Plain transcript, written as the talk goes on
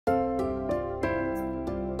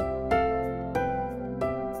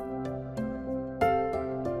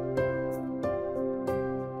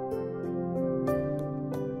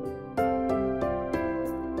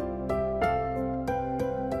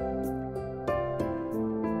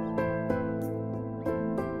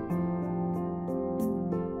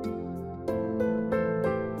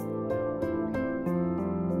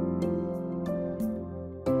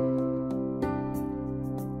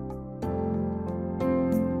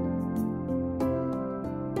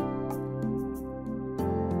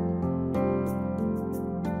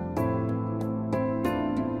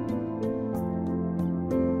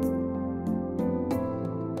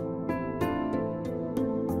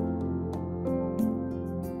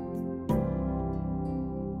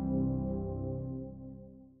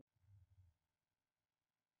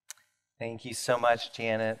Thank you so much,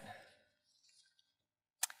 Janet.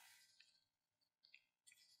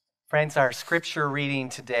 Friends, our scripture reading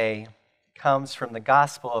today comes from the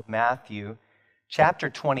Gospel of Matthew, chapter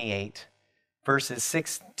 28, verses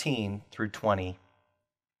 16 through 20.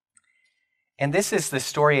 And this is the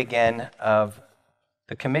story again of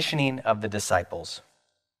the commissioning of the disciples.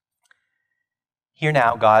 Hear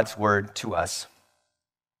now God's word to us.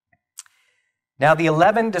 Now the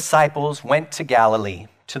 11 disciples went to Galilee,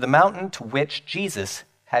 to the mountain to which Jesus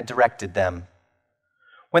had directed them.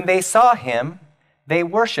 When they saw him, they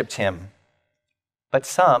worshipped him, but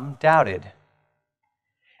some doubted.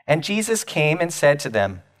 And Jesus came and said to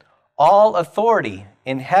them, "All authority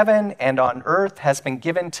in heaven and on earth has been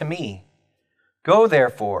given to me. Go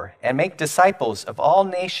therefore and make disciples of all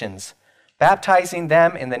nations, baptizing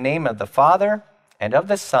them in the name of the Father and of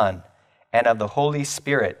the Son and of the Holy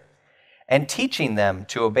Spirit, and teaching them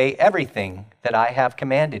to obey everything that I have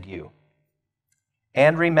commanded you.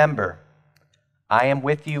 And remember, I am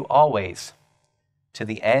with you always, to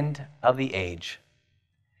the end of the age."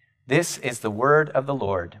 This is the word of the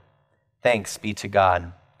Lord. Thanks be to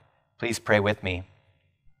God. Please pray with me.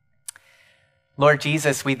 Lord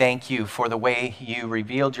Jesus, we thank you for the way you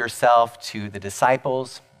revealed yourself to the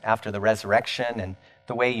disciples after the resurrection and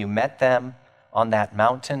the way you met them on that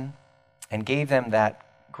mountain and gave them that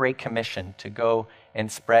great commission to go and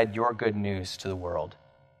spread your good news to the world.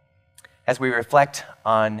 As we reflect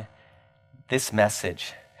on this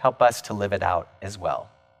message, help us to live it out as well.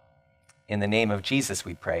 In the name of Jesus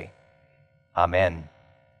we pray. Amen.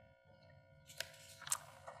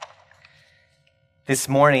 This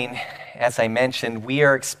morning, as I mentioned, we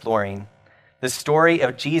are exploring the story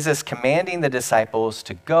of Jesus commanding the disciples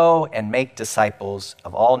to go and make disciples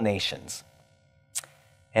of all nations.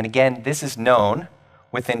 And again, this is known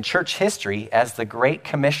within church history as the Great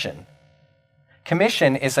Commission.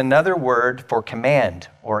 Commission is another word for command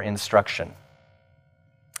or instruction.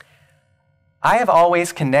 I have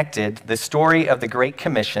always connected the story of the Great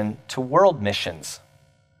Commission to world missions.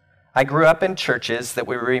 I grew up in churches that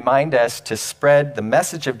would remind us to spread the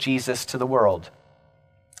message of Jesus to the world.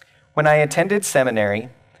 When I attended seminary,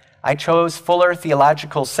 I chose Fuller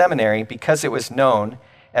Theological Seminary because it was known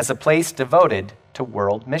as a place devoted to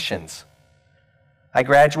world missions. I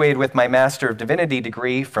graduated with my Master of Divinity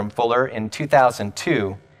degree from Fuller in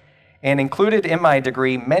 2002 and included in my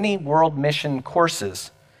degree many world mission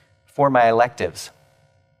courses for my electives.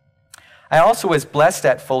 I also was blessed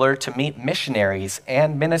at Fuller to meet missionaries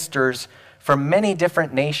and ministers from many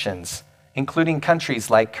different nations, including countries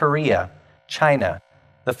like Korea, China,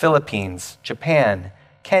 the Philippines, Japan,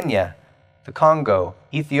 Kenya, the Congo,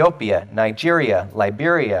 Ethiopia, Nigeria,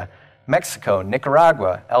 Liberia, Mexico,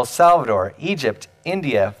 Nicaragua, El Salvador, Egypt,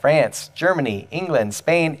 India, France, Germany, England,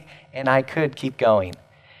 Spain, and I could keep going.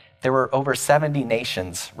 There were over 70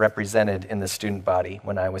 nations represented in the student body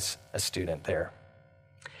when I was a student there.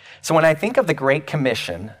 So when I think of the Great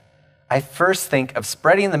Commission, I first think of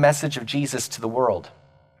spreading the message of Jesus to the world.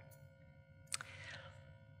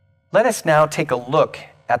 Let us now take a look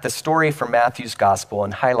at the story from Matthew's Gospel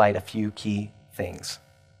and highlight a few key things.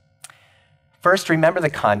 First, remember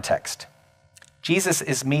the context. Jesus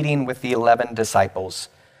is meeting with the 11 disciples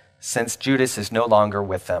since Judas is no longer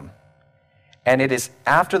with them. And it is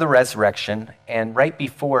after the resurrection and right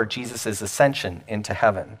before Jesus' ascension into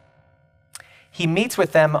heaven. He meets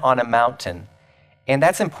with them on a mountain, and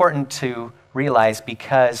that's important to realize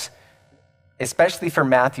because, especially for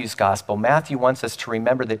Matthew's gospel, Matthew wants us to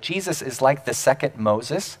remember that Jesus is like the second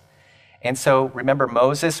Moses. And so remember,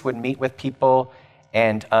 Moses would meet with people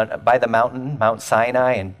and by the mountain, Mount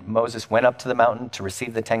Sinai, and Moses went up to the mountain to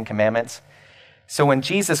receive the 10 Commandments. So when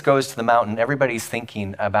Jesus goes to the mountain, everybody's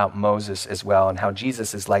thinking about Moses as well and how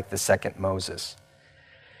Jesus is like the second Moses.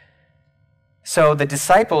 So the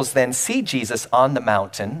disciples then see Jesus on the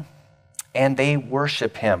mountain and they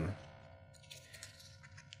worship him.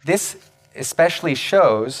 This especially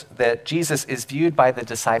shows that Jesus is viewed by the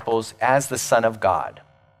disciples as the Son of God,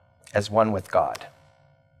 as one with God.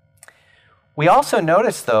 We also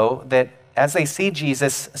notice, though, that as they see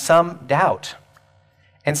Jesus, some doubt.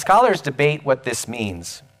 And scholars debate what this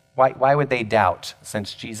means. Why would they doubt,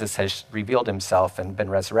 since Jesus has revealed himself and been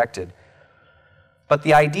resurrected? But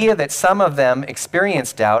the idea that some of them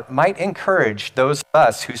experience doubt might encourage those of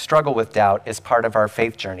us who struggle with doubt as part of our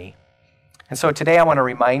faith journey. And so today I want to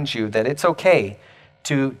remind you that it's okay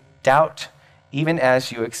to doubt even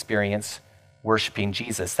as you experience worshiping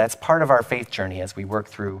Jesus. That's part of our faith journey as we work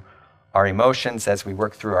through our emotions, as we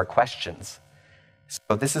work through our questions.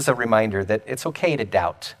 So this is a reminder that it's okay to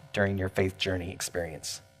doubt during your faith journey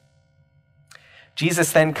experience.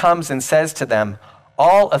 Jesus then comes and says to them,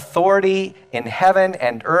 All authority in heaven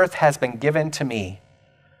and earth has been given to me.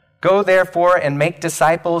 Go therefore and make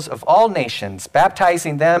disciples of all nations,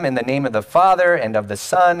 baptizing them in the name of the Father and of the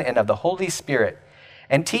Son and of the Holy Spirit,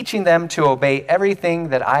 and teaching them to obey everything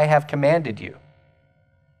that I have commanded you.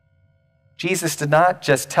 Jesus did not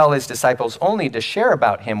just tell his disciples only to share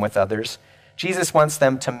about him with others. Jesus wants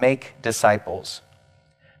them to make disciples.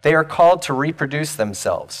 They are called to reproduce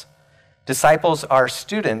themselves. Disciples are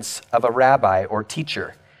students of a rabbi or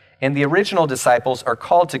teacher, and the original disciples are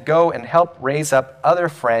called to go and help raise up other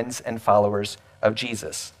friends and followers of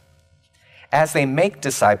Jesus. As they make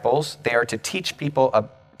disciples, they are to teach people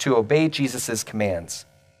to obey Jesus' commands.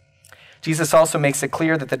 Jesus also makes it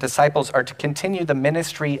clear that the disciples are to continue the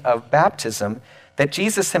ministry of baptism that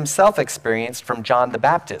Jesus himself experienced from John the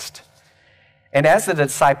Baptist. And as the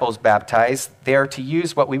disciples baptize, they are to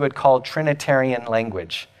use what we would call Trinitarian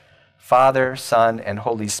language: Father, Son, and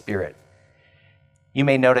Holy Spirit. You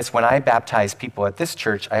may notice when I baptize people at this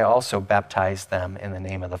church, I also baptize them in the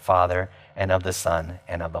name of the Father and of the Son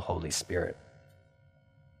and of the Holy Spirit.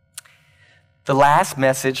 The last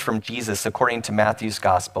message from Jesus, according to Matthew's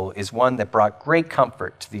gospel, is one that brought great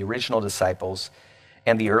comfort to the original disciples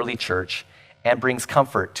and the early church and brings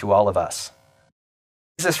comfort to all of us.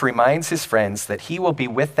 Jesus reminds his friends that he will be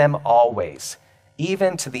with them always,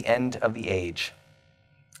 even to the end of the age.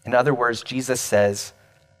 In other words, Jesus says,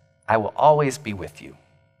 I will always be with you.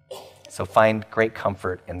 So find great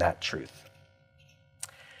comfort in that truth.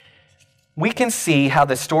 We can see how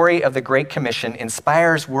the story of the Great Commission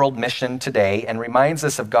inspires world mission today and reminds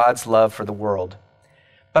us of God's love for the world.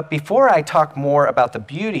 But before I talk more about the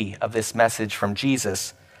beauty of this message from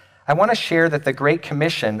Jesus, I want to share that the Great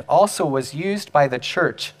Commission also was used by the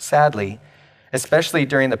church, sadly, especially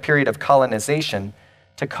during the period of colonization,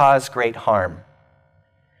 to cause great harm.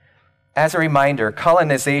 As a reminder,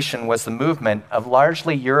 colonization was the movement of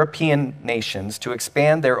largely European nations to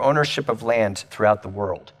expand their ownership of land throughout the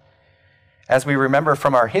world. As we remember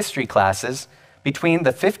from our history classes, between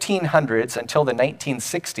the 1500s until the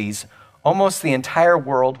 1960s, almost the entire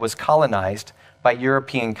world was colonized by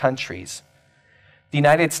European countries. The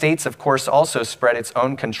United States, of course, also spread its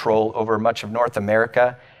own control over much of North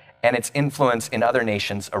America and its influence in other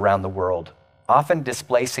nations around the world, often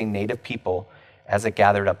displacing native people as it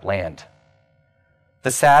gathered up land.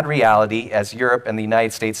 The sad reality, as Europe and the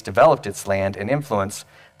United States developed its land and influence,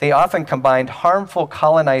 they often combined harmful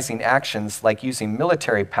colonizing actions like using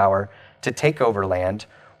military power to take over land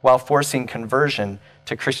while forcing conversion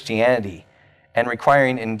to Christianity and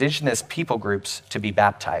requiring indigenous people groups to be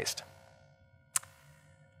baptized.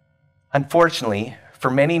 Unfortunately, for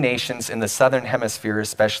many nations in the Southern Hemisphere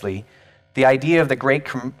especially, the idea of the Great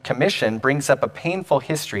Commission brings up a painful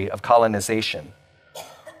history of colonization.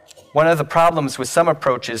 One of the problems with some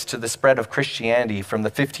approaches to the spread of Christianity from the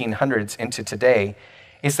 1500s into today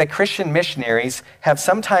is that Christian missionaries have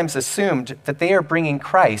sometimes assumed that they are bringing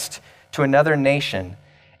Christ to another nation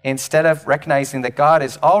instead of recognizing that God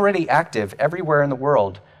is already active everywhere in the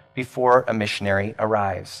world before a missionary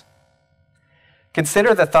arrives.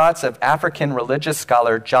 Consider the thoughts of African religious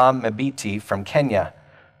scholar John Mbiti from Kenya,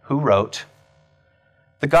 who wrote,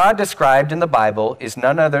 "The God described in the Bible is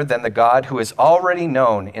none other than the God who is already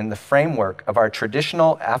known in the framework of our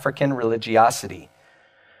traditional African religiosity.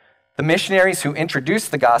 The missionaries who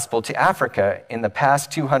introduced the gospel to Africa in the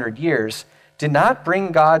past 200 years did not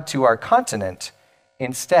bring God to our continent.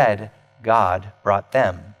 Instead, God brought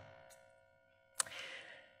them."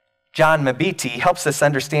 John Mbiti helps us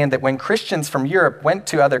understand that when Christians from Europe went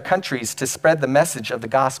to other countries to spread the message of the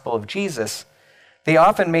gospel of Jesus, they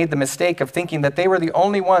often made the mistake of thinking that they were the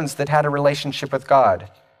only ones that had a relationship with God.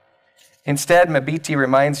 Instead, Mbiti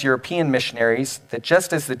reminds European missionaries that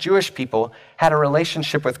just as the Jewish people had a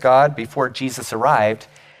relationship with God before Jesus arrived,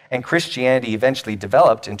 and Christianity eventually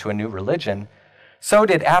developed into a new religion, so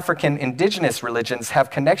did African indigenous religions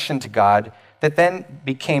have connection to God that then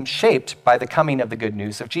became shaped by the coming of the good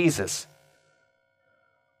news of Jesus.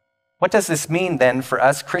 What does this mean then for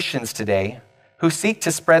us Christians today who seek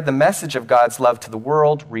to spread the message of God's love to the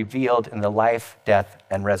world revealed in the life, death,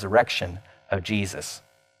 and resurrection of Jesus?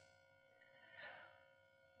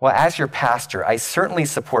 Well, as your pastor, I certainly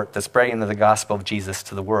support the spreading of the gospel of Jesus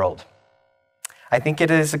to the world. I think it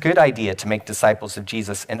is a good idea to make disciples of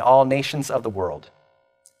Jesus in all nations of the world.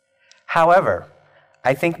 However,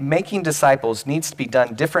 I think making disciples needs to be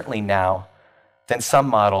done differently now than some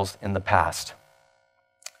models in the past.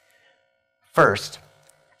 First,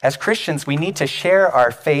 as Christians, we need to share our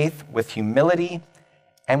faith with humility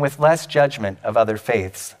and with less judgment of other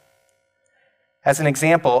faiths. As an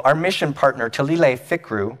example, our mission partner, Talile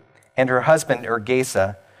Fikru, and her husband,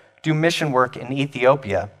 Urgesa, do mission work in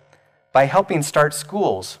Ethiopia by helping start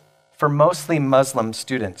schools for mostly Muslim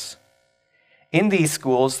students. In these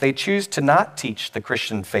schools, they choose to not teach the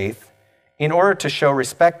Christian faith in order to show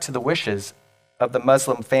respect to the wishes of the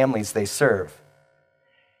Muslim families they serve.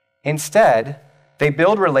 Instead, they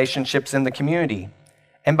build relationships in the community,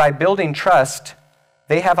 and by building trust,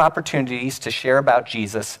 they have opportunities to share about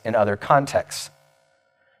Jesus in other contexts.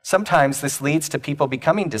 Sometimes this leads to people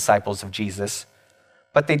becoming disciples of Jesus,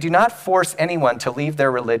 but they do not force anyone to leave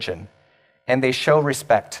their religion, and they show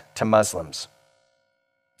respect to Muslims.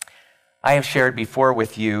 I have shared before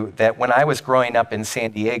with you that when I was growing up in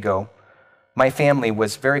San Diego, my family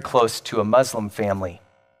was very close to a Muslim family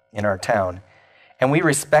in our town, and we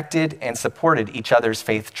respected and supported each other's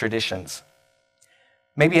faith traditions.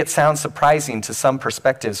 Maybe it sounds surprising to some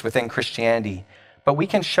perspectives within Christianity, but we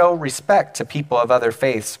can show respect to people of other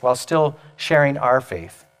faiths while still sharing our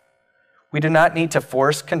faith. We do not need to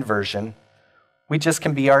force conversion. We just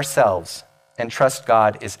can be ourselves and trust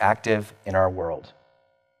God is active in our world.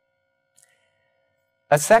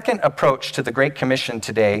 A second approach to the Great Commission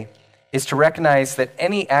today is to recognize that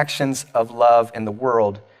any actions of love in the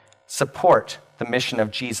world support the mission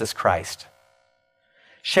of Jesus Christ.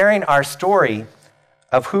 Sharing our story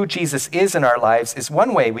of who Jesus is in our lives is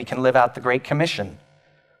one way we can live out the Great Commission.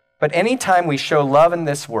 But anytime we show love in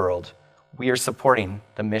this world, we are supporting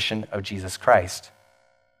the mission of Jesus Christ.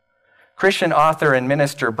 Christian author and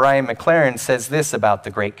minister Brian McLaren says this about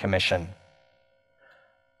the Great Commission.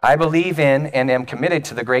 I believe in and am committed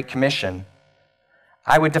to the Great Commission.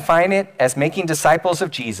 I would define it as making disciples of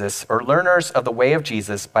Jesus or learners of the way of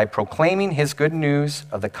Jesus by proclaiming his good news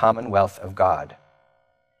of the commonwealth of God.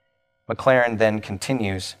 McLaren then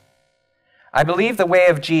continues, I believe the way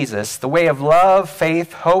of Jesus, the way of love,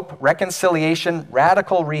 faith, hope, reconciliation,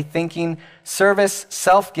 radical rethinking, service,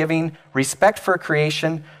 self-giving, respect for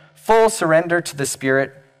creation, full surrender to the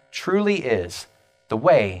Spirit, truly is the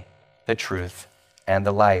way, the truth, and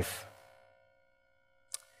the life.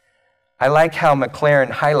 I like how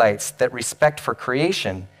McLaren highlights that respect for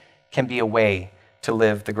creation can be a way to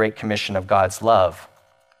live the Great Commission of God's love.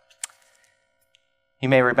 You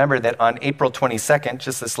may remember that on April 22nd,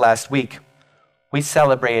 just this last week, we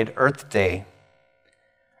celebrated Earth Day.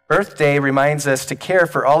 Earth Day reminds us to care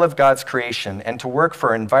for all of God's creation and to work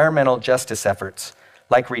for environmental justice efforts,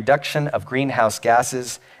 like reduction of greenhouse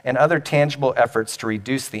gases and other tangible efforts to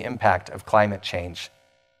reduce the impact of climate change.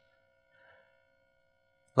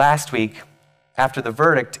 Last week, after the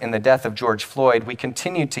verdict in the death of George Floyd, we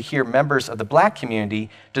continued to hear members of the Black community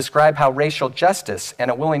describe how racial justice and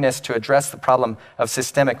a willingness to address the problem of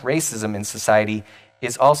systemic racism in society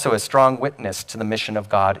is also a strong witness to the mission of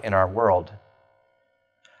God in our world.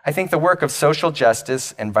 I think the work of social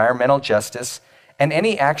justice, environmental justice, and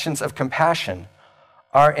any actions of compassion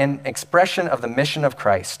are an expression of the mission of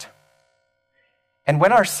Christ. And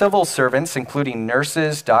when our civil servants, including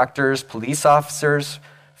nurses, doctors, police officers,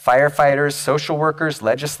 firefighters, social workers,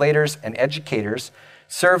 legislators, and educators,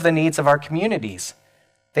 serve the needs of our communities,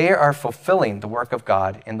 they are fulfilling the work of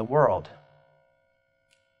God in the world.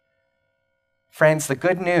 Friends, the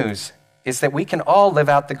good news is that we can all live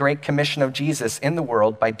out the Great Commission of Jesus in the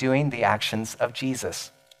world by doing the actions of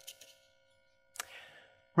Jesus.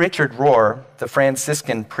 Richard Rohr, the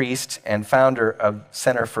Franciscan priest and founder of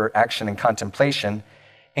Center for Action and Contemplation,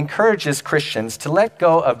 encourages Christians to let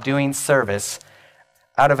go of doing service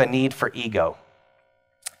out of a need for ego.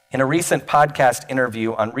 In a recent podcast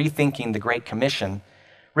interview on rethinking the Great Commission,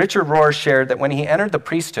 Richard Rohr shared that when he entered the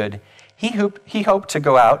priesthood, he hoped to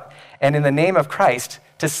go out and in the name of Christ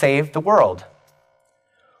to save the world.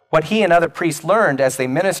 What he and other priests learned as they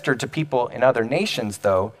ministered to people in other nations,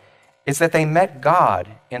 though, is that they met God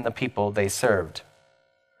in the people they served.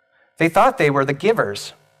 They thought they were the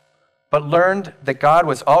givers, but learned that God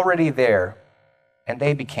was already there, and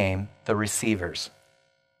they became the receivers.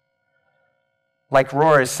 Like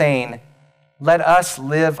Rohr is saying, let us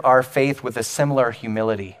live our faith with a similar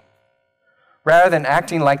humility. Rather than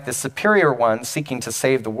acting like the superior one seeking to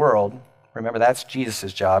save the world, remember that's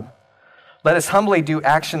Jesus' job, let us humbly do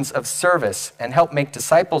actions of service and help make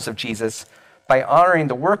disciples of Jesus by honoring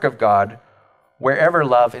the work of God wherever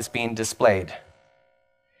love is being displayed.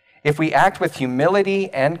 If we act with humility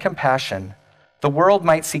and compassion, the world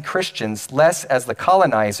might see Christians less as the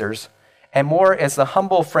colonizers and more as the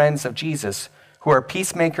humble friends of Jesus who are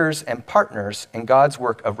peacemakers and partners in God's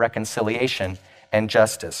work of reconciliation and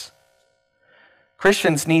justice.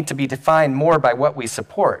 Christians need to be defined more by what we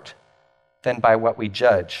support than by what we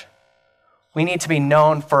judge. We need to be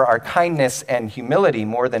known for our kindness and humility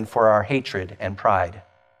more than for our hatred and pride.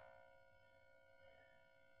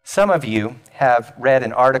 Some of you have read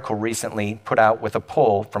an article recently put out with a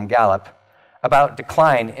poll from Gallup about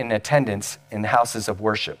decline in attendance in houses of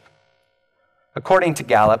worship. According to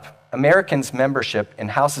Gallup, Americans' membership in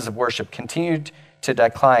houses of worship continued to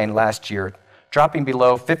decline last year, dropping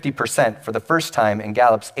below 50% for the first time in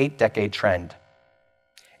Gallup's 8-decade trend.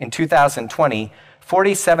 In 2020,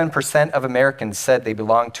 47% of Americans said they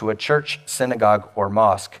belonged to a church, synagogue, or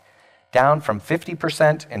mosque, down from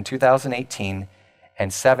 50% in 2018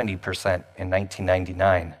 and 70% in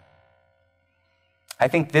 1999. I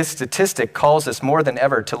think this statistic calls us more than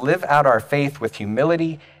ever to live out our faith with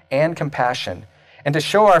humility and compassion, and to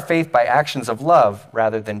show our faith by actions of love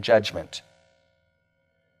rather than judgment.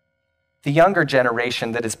 The younger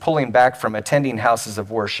generation that is pulling back from attending houses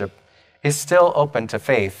of worship is still open to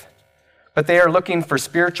faith, but they are looking for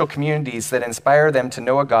spiritual communities that inspire them to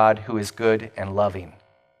know a God who is good and loving.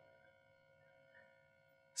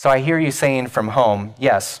 So I hear you saying from home,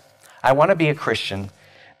 yes, I want to be a Christian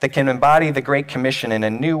that can embody the Great Commission in a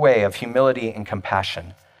new way of humility and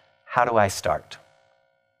compassion. How do I start?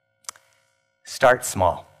 Start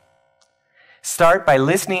small. Start by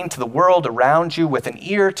listening to the world around you with an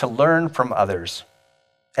ear to learn from others,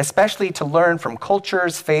 especially to learn from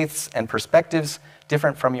cultures, faiths, and perspectives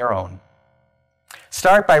different from your own.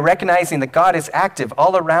 Start by recognizing that God is active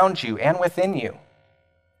all around you and within you.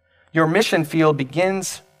 Your mission field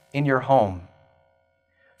begins in your home.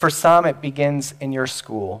 For some, it begins in your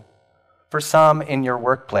school. For some, in your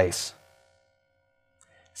workplace.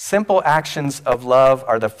 Simple actions of love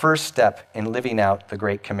are the first step in living out the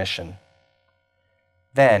Great Commission.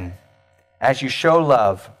 Then, as you show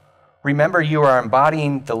love, remember you are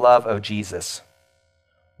embodying the love of Jesus.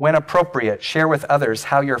 When appropriate, share with others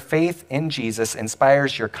how your faith in Jesus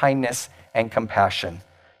inspires your kindness and compassion,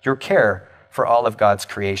 your care for all of God's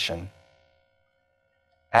creation.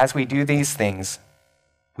 As we do these things,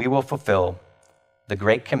 we will fulfill the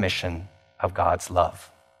Great Commission of God's love.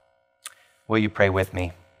 Will you pray with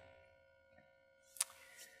me?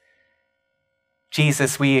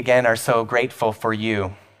 Jesus, we again are so grateful for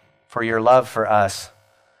you, for your love for us,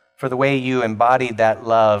 for the way you embodied that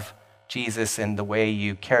love, Jesus, in the way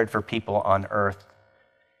you cared for people on earth.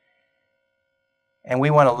 And we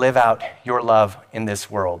want to live out your love in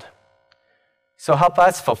this world. So help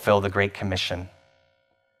us fulfill the Great Commission.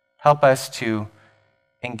 Help us to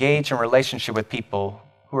engage in relationship with people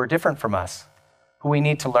who are different from us, who we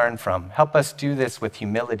need to learn from. Help us do this with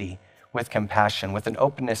humility, with compassion, with an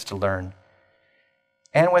openness to learn,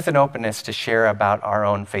 and with an openness to share about our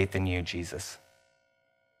own faith in you, Jesus.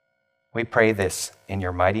 We pray this in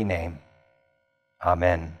your mighty name.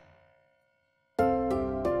 Amen.